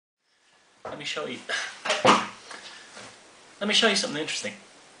me show you. Let me show you something interesting,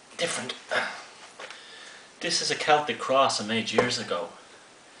 different. This is a Celtic cross I made years ago.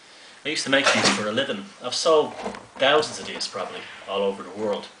 I used to make these for a living. I've sold thousands of these probably all over the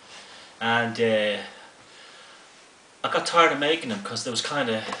world, and I got tired of making them because there was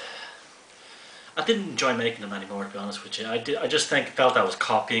I didn't enjoy making them anymore, to be honest with you. I just felt I was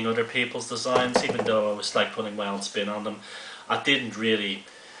copying other people's designs, even though I was like putting my own spin on them. I didn't really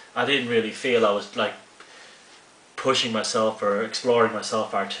feel I was like pushing myself or exploring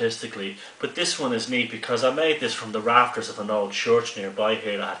myself artistically. But this one is neat because I made this from the rafters of an old church nearby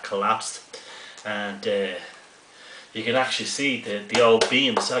here that had collapsed, and you can actually see the old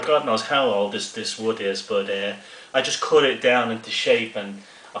beams. God knows how old this wood is, but I just cut it down into shape and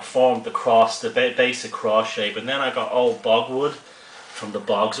I formed the cross, the basic cross shape, and then I got old bogwood from the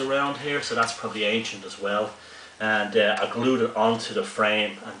bogs around here, so that's probably ancient as well. And I glued it onto the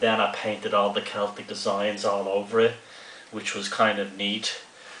frame, and then I painted all the Celtic designs all over it, which was kind of neat.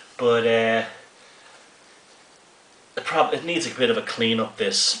 But it needs a bit of a clean up,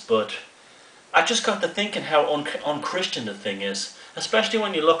 this, but I just got to thinking how unchristian the thing is, especially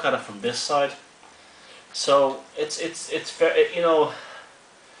when you look at it from this side. So it's very, you know,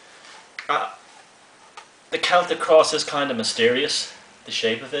 the Celtic cross is kind of mysterious, the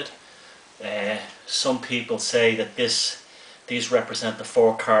shape of it. Some people say that these represent the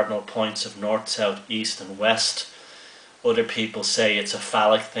 4 cardinal points of north, south, east and west. Other people say it's a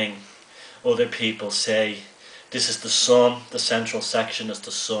phallic thing. Other people say this is the sun, the central section is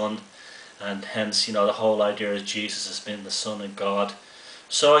the sun, and hence, you know, the whole idea is Jesus has been the Son of God.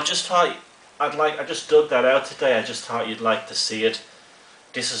 So I just thought I just dug that out today. I just thought you'd like to see it.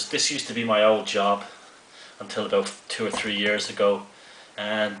 This used to be my old job until about 2 or 3 years ago,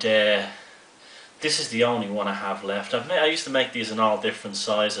 and this is the only one I have left. I used to make these in all different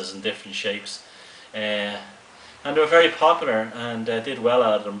sizes and different shapes, and they were very popular, and I did well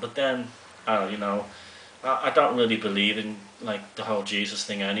out of them. But then, you know, I don't really believe in like the whole Jesus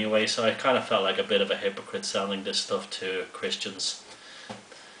thing anyway, so I kind of felt like a bit of a hypocrite selling this stuff to Christians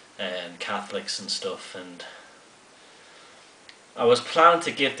and Catholics and stuff. And I was planning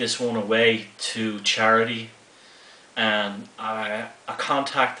to give this one away to charity, and I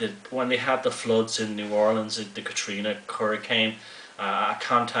contacted, when they had the floods in New Orleans, the Katrina hurricane, I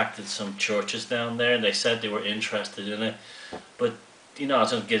contacted some churches down there, and they said they were interested in it. But you know, I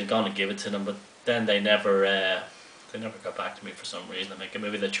was going to give it to them, but then they never got back to me for some reason. I think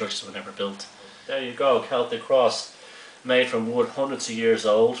maybe the churches were never built. There you go, Celtic cross, made from wood, hundreds of years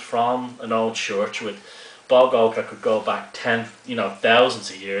old, from an old church with bog oak that could go back thousands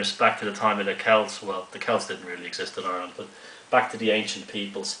of years, back to the time of the Celts. Well, the Celts didn't really exist in Ireland, but back to the ancient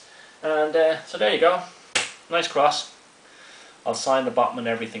peoples. And so there you go, nice cross. I'll sign the bottom and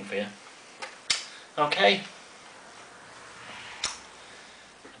everything for you. Okay,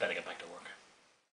 I better get back to work.